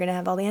know if they're going to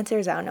have all the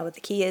answers. I don't know what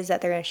the key is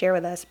that they're going to share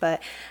with us,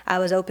 but I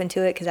was open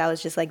to it because I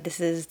was just this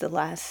is the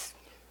last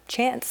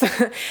chance,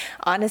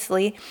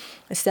 honestly.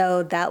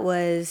 So that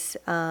was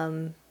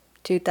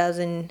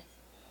 2000.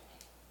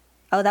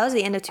 Oh, that was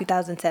the end of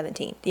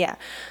 2017. Yeah.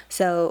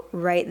 So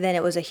right then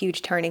it was a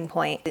huge turning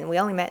point. And we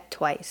only met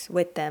twice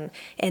with them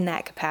in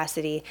that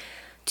capacity.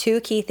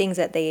 Two key things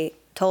that they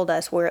told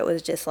us where it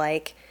was just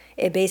like,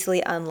 it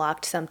basically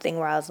unlocked something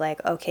where I was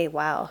like, okay,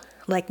 wow.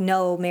 Like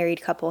no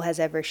married couple has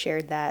ever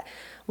shared that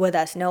with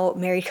us. No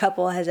married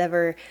couple has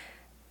ever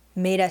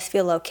made us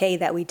feel okay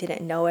that we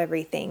didn't know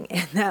everything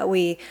and that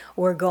we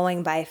were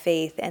going by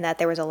faith and that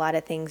there was a lot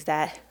of things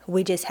that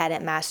we just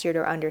hadn't mastered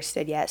or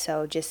understood yet.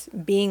 So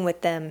just being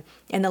with them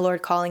and the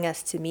Lord calling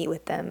us to meet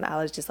with them, I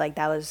was just like,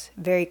 that was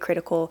very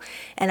critical.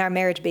 And our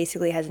marriage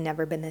basically has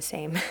never been the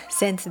same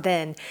since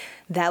then.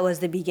 That was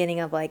the beginning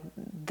of like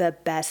the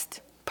best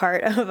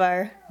part of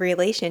our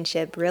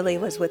relationship really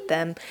was with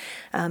them,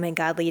 and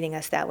God leading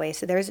us that way.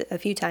 So there's a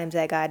few times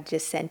that God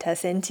just sent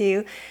us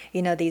into,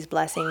 these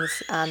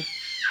blessings,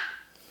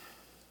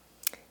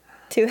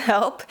 to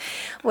help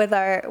with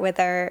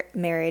our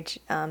marriage.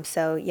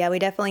 So yeah, we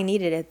definitely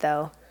needed it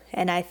though.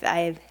 And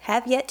I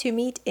have yet to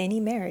meet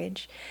any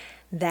marriage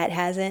that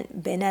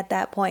hasn't been at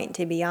that point,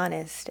 to be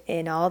honest.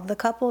 In all the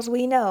couples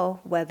we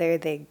know, whether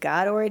they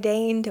God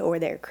ordained or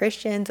they're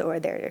Christians or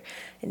they're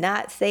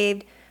not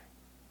saved,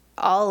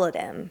 all of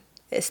them,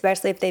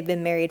 especially if they've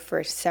been married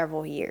for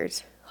several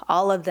years,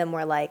 all of them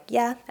were like,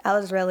 yeah, I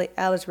was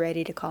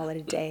ready to call it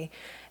a day.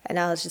 And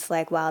I was just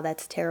like, wow,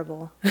 that's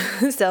terrible.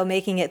 So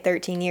making it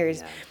 13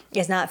 years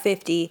is not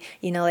 50,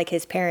 like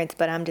his parents.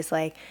 But I'm just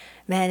like,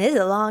 man, it's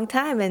a long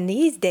time in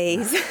these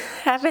days,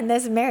 having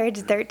this marriage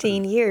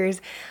 13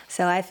 years.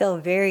 So I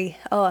feel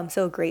I'm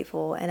so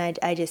grateful. And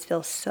I just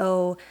feel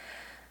so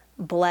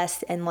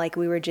blessed. And like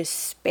we were just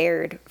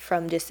spared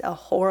from just a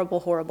horrible,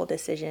 horrible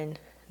decision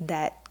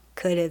that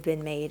could have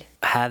been made.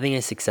 Having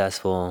a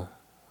successful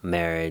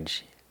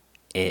marriage,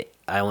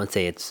 I won't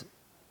say it's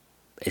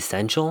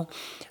essential,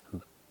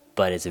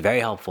 but it's very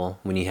helpful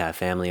when you have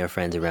family or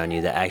friends around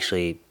you that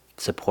actually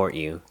support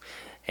you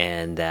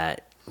and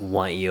that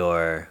want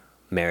your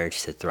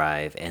marriage to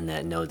thrive and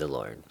that know the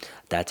Lord.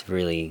 That's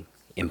really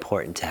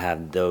important to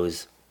have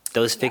those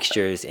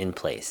fixtures in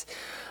place.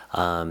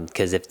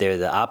 Because if they're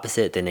the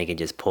opposite, then they can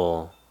just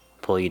pull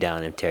you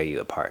down and tear you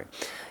apart.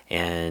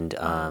 And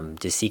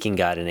just seeking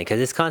God in it, because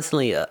it's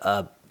constantly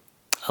a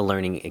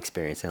learning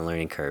experience and a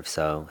learning curve.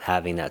 So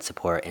having that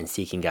support and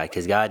seeking God,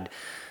 because God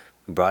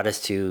brought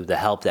us to the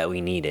help that we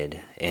needed.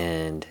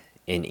 And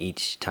in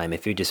each time,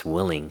 if you're just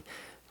willing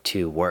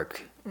to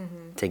work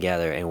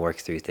together and work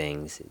through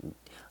things,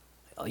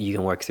 you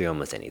can work through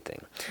almost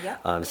anything.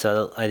 Yeah.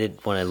 So I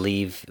did want to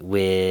leave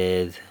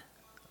with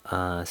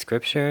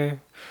scripture.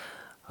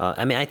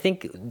 I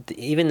think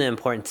even the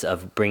importance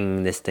of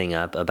bringing this thing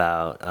up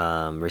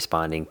about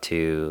responding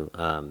to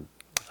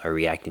or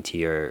reacting to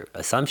your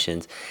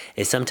assumptions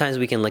is sometimes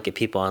we can look at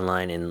people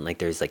online and like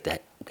there's like the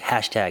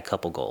hashtag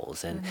couple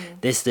goals and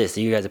this,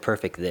 you guys are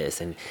perfect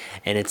this. And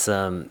it's,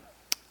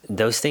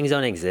 those things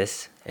don't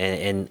exist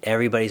and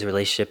everybody's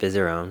relationship is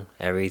their own.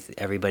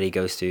 Everybody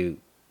goes through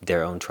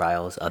their own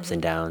trials, ups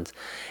and downs.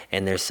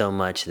 And there's so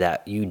much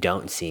that you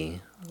don't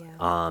see.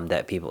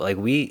 That people like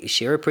we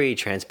share pretty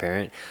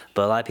transparent,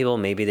 but a lot of people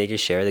maybe they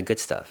just share the good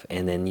stuff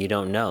and then you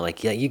don't know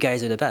like, yeah, you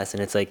guys are the best.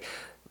 And it's like,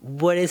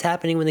 what is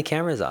happening when the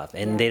camera's off?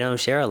 And they don't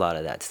share a lot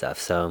of that stuff.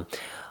 So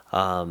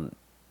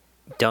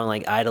don't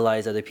like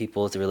idolize other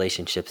people's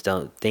relationships.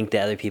 Don't think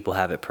that other people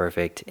have it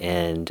perfect.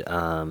 And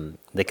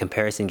the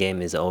comparison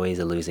game is always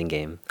a losing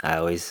game. I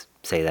always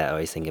say that. I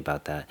always think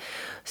about that.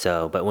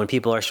 So, but when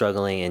people are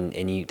struggling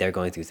and they're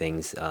going through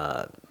things,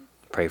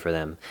 pray for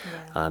them.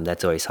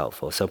 That's always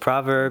helpful. So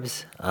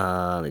Proverbs,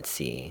 let's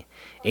see,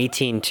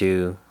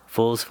 18:2,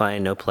 fools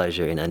find no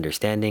pleasure in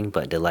understanding,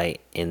 but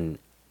delight in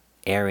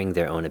airing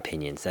their own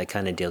opinions. That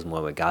kind of deals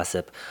more with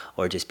gossip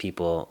or just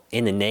people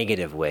in a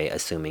negative way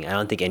assuming. I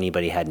don't think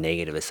anybody had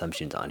negative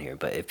assumptions on here,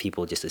 but if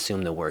people just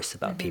assume the worst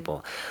about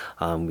people,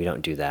 we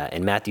don't do that.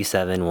 And Matthew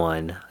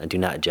 7:1, do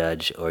not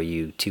judge or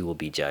you too will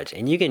be judged.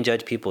 And you can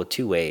judge people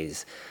two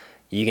ways.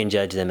 You can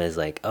judge them as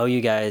like, oh,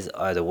 you guys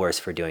are the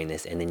worst for doing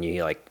this. And then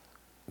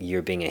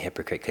you're being a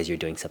hypocrite because you're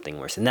doing something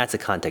worse. And that's the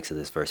context of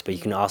this verse. But you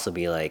can also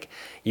be like,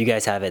 you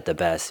guys have it the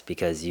best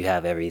because you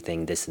have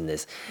everything, this and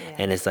this.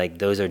 And it's like,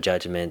 those are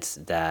judgments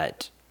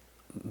that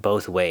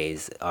both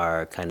ways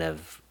are kind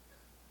of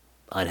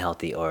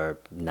unhealthy or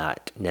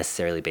not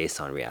necessarily based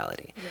on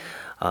reality.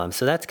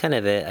 So that's kind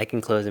of it. I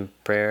can close in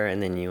prayer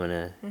and then you want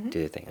to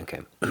do the thing.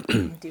 Okay.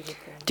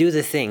 Do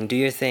the thing. Do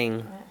your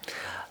thing.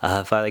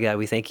 Father God,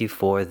 we thank you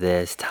for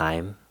this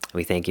time.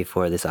 We thank you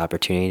for this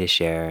opportunity to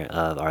share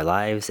of our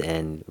lives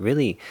and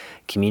really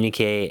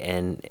communicate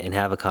and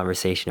have a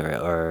conversation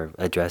or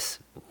address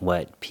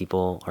what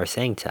people are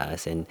saying to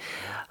us. And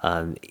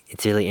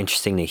it's really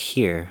interesting to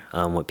hear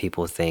what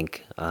people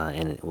think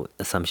and what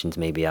assumptions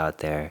may be out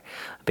there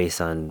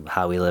based on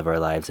how we live our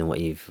lives and what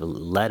you've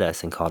led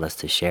us and called us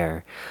to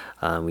share.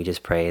 We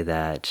just pray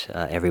that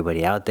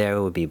everybody out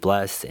there will be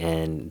blessed,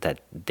 and that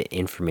the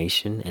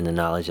information and the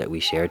knowledge that we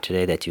shared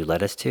today that you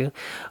led us to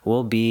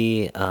will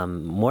be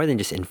more than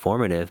just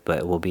informative,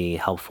 but will be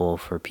helpful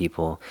for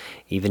people,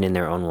 even in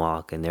their own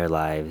walk, in their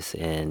lives,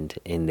 and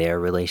in their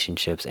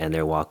relationships and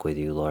their walk with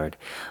you, Lord.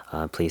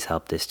 Please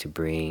help this to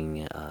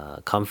bring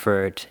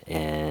comfort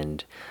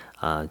and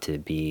to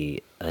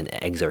be an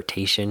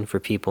exhortation for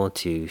people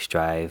to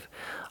strive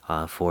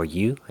for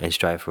you and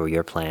strive for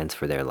your plans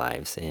for their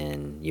lives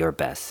and your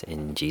best.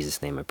 In Jesus'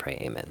 name I pray,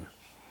 amen.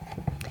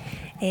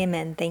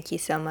 Amen. Thank you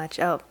so much.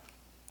 Oh,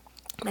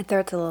 my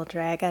throat's a little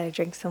dry. I gotta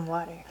drink some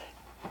water.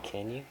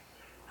 Can you?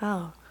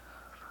 Oh,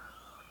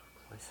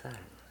 What's that?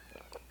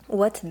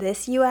 what's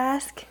this, you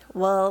ask?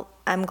 Well,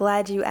 I'm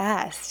glad you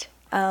asked.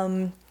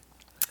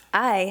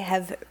 I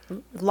have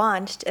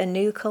launched a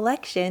new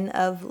collection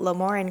of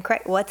Lamorne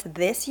Christ. What's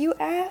this, you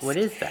ask? What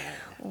is that?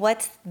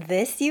 What's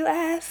this, you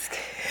ask?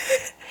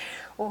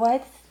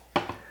 What's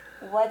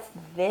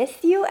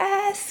this, you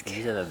ask? You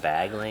just have a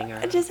bag laying I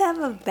around? just have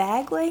a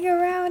bag laying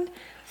around.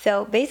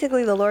 So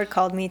basically, the Lord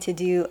called me to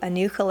do a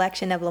new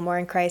collection of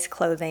Lamorne Christ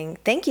clothing.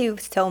 Thank you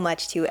so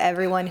much to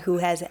everyone who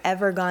has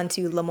ever gone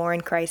to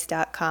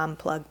lamornechrist.com,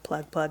 plug,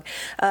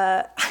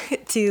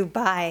 to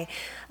buy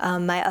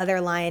my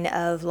other line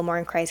of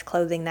Lamorne Christ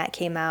clothing that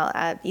came out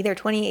either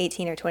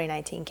 2018 or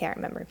 2019, can't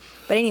remember.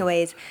 But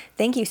anyways,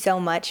 thank you so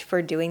much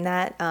for doing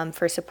that,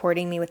 for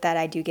supporting me with that.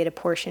 I do get a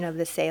portion of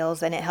the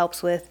sales, and it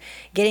helps with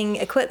getting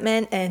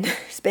equipment and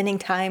spending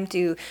time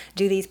to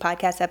do these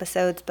podcast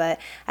episodes. But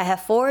I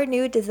have 4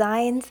 new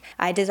designs.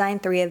 I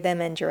designed 3 of them,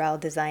 and Jarrell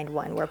designed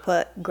 1. We'll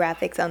put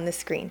graphics on the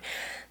screen.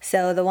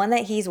 So the one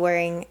that he's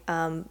wearing,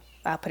 I'll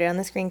put it on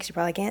the screen because you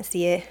probably can't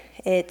see it.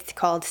 It's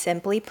called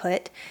Simply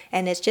Put,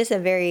 and it's just a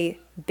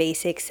very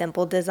basic,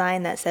 simple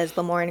design that says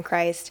Lamorne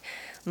Christ.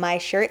 My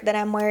shirt that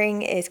I'm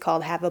wearing is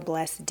called Have a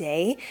Blessed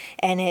Day,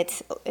 and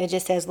it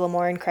just says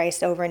Lamorne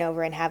Christ over and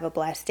over and Have a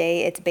Blessed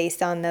Day. It's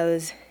based on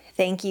those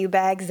thank you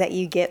bags that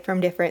you get from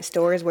different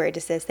stores where it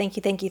just says thank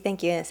you, thank you,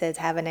 thank you, and it says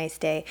have a nice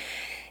day.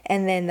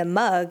 And then the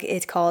mug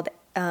is called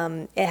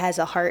it has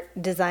a heart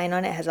design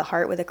on it. It has a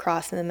heart with a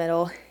cross in the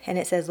middle, and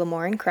it says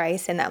Lamorne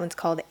Christ, and that one's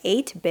called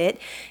 8-Bit,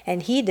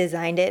 and he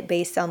designed it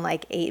based on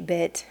like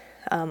 8-bit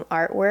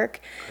artwork.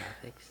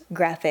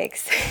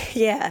 Graphics.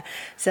 Yeah.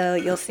 So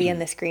you'll see in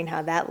the screen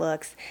how that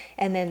looks.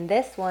 And then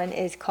this one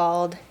is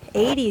called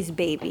 80s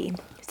Baby.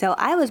 So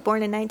I was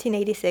born in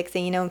 1986,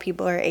 and you know when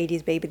people are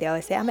 80s baby, they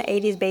always say, I'm an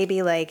 80s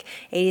baby, like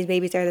 80s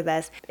babies are the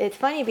best. It's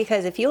funny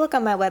because if you look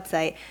on my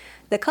website,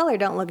 the color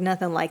don't look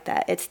nothing like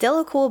that. It's still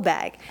a cool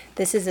bag.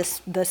 This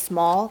is the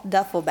small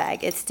duffel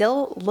bag. It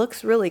still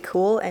looks really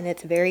cool, and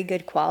it's very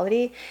good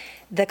quality.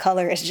 The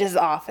color is just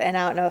off, and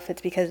I don't know if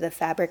it's because of the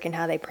fabric and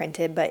how they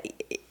printed, but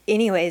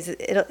anyways,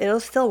 it'll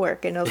still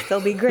work, and it'll still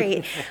be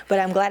great. But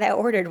I'm glad I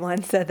ordered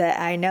one so that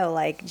I know,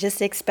 like,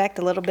 just expect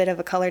a little bit of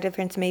a color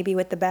difference maybe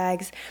with the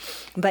bags.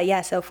 But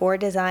yeah, so 4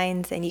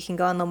 designs, and you can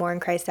go on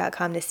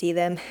lamornechrist.com to see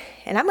them.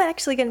 And I'm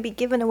actually going to be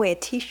giving away a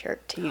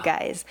t-shirt to you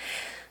guys.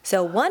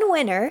 So one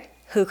winner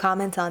who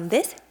comments on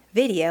this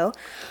video,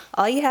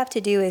 all you have to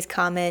do is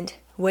comment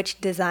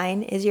which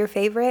design is your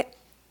favorite.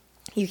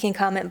 You can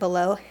comment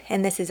below,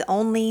 and this is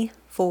only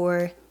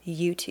for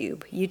YouTube.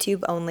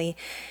 YouTube only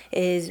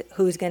is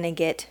who's going to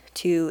get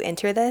to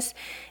enter this,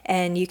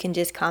 and you can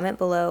just comment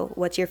below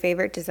what's your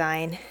favorite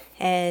design,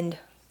 and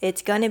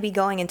it's going to be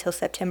going until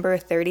September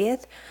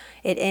 30th.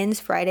 It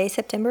ends Friday,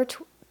 September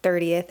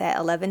 30th at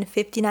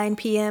 11:59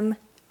 p.m.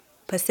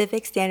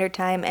 Pacific Standard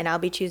Time, and I'll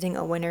be choosing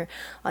a winner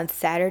on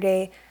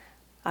Saturday,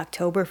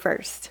 October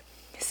 1st.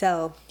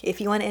 So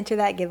if you want to enter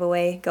that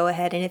giveaway, go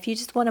ahead. And if you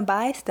just want to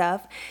buy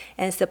stuff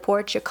and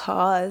support your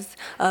cause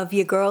of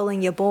your girl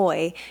and your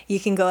boy, you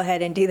can go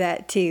ahead and do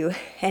that too.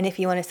 And if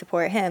you want to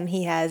support him,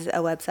 he has a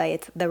website.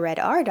 It's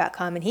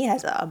theredr.com, and he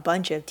has a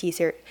bunch of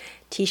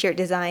t-shirt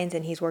designs,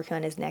 and he's working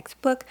on his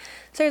next book.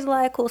 So there's a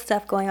lot of cool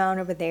stuff going on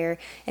over there.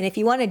 And if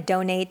you want to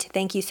donate,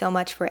 thank you so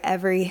much for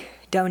every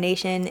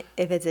donation.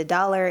 If it's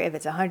 $1, if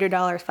it's $100,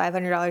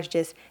 $500,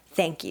 just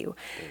thank you.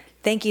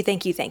 Thank you,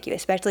 thank you, thank you.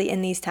 Especially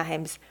in these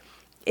times,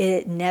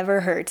 it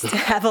never hurts to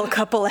have a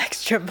couple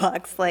extra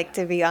bucks, like,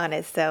 to be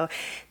honest. So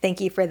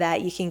thank you for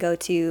that. You can go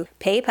to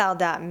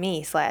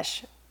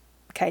paypal.me/Kaiti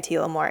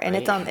Lamore, and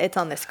it's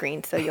on the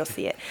screen, so you'll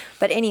see it.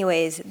 But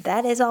anyways,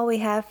 that is all we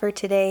have for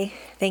today.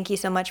 Thank you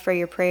so much for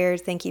your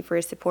prayers. Thank you for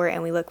your support,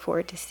 and we look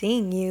forward to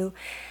seeing you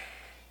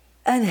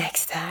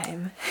next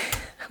time.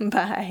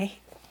 Bye.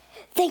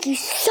 Thank you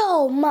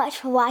so much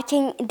for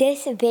watching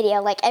this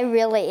video. Like,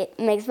 it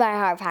makes my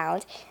heart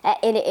pound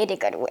in a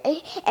good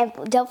way. And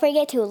don't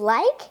forget to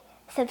like,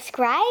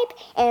 subscribe,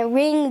 and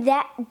ring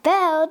that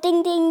bell.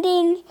 Ding, ding,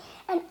 ding.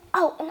 And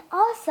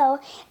also,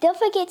 don't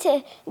forget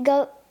to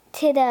go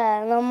to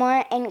the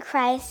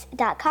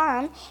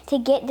lamornechrist.com to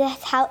get this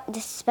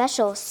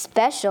special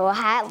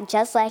hat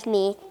just like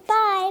me.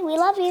 Bye. We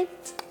love you.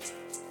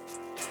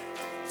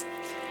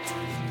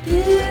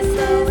 This is